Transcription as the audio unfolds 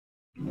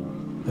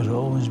They've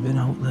always been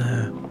out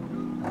there.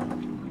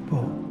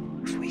 But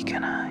if we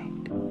can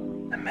hide,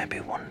 then maybe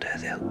one day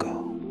they'll go,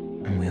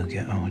 and we'll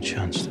get our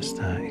chance to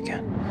start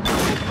again.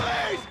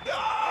 Please,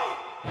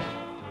 no!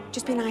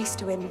 Just be nice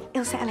to him.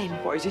 He'll settle in.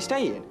 What, is he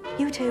staying?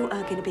 You two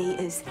are going to be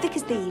as thick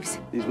as thieves.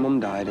 His mum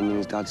died and then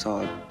his dad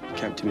sort of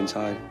kept him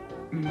inside.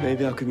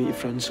 Maybe I could meet your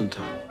friends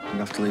sometime. You'd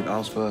have to leave the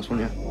house first,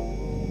 wouldn't you?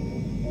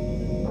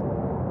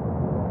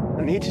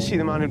 I need to see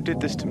the man who did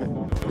this to me,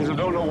 because I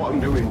don't know what I'm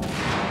doing.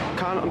 I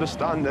can't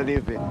understand any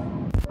of it.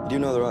 You do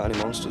know there aren't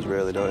any monsters,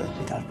 really, don't you?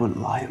 Your dad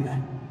wouldn't lie to me.